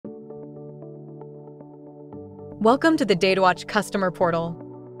Welcome to the Datawatch Customer Portal.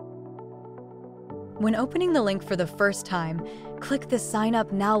 When opening the link for the first time, click the Sign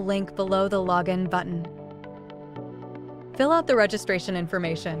Up Now link below the Login button. Fill out the registration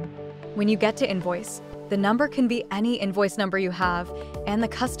information. When you get to invoice, the number can be any invoice number you have, and the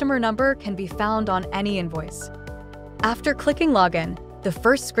customer number can be found on any invoice. After clicking Login, the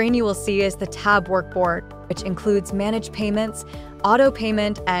first screen you will see is the tab Workboard, which includes Manage Payments, Auto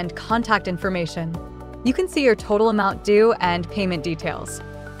Payment, and Contact Information. You can see your total amount due and payment details.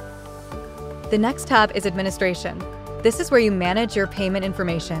 The next tab is Administration. This is where you manage your payment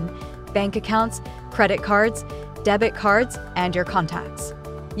information, bank accounts, credit cards, debit cards, and your contacts.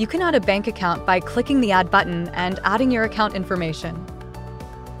 You can add a bank account by clicking the Add button and adding your account information.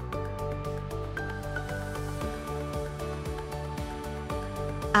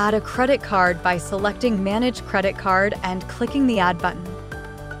 Add a credit card by selecting Manage Credit Card and clicking the Add button.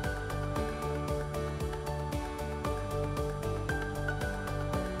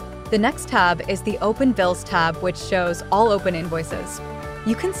 The next tab is the Open Bills tab, which shows all open invoices.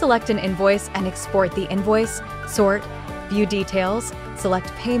 You can select an invoice and export the invoice, sort, view details,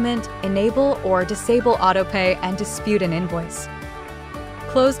 select payment, enable or disable autopay, and dispute an invoice.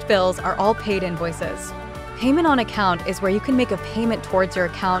 Closed bills are all paid invoices. Payment on account is where you can make a payment towards your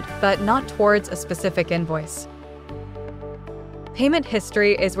account, but not towards a specific invoice. Payment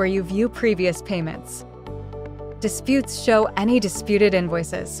history is where you view previous payments. Disputes show any disputed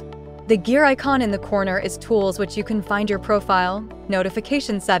invoices. The gear icon in the corner is Tools, which you can find your profile,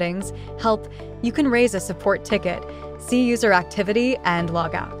 notification settings, help, you can raise a support ticket, see user activity, and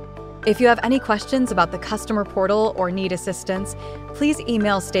log out. If you have any questions about the customer portal or need assistance, please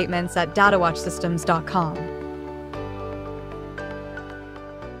email statements@datawatchsystems.com.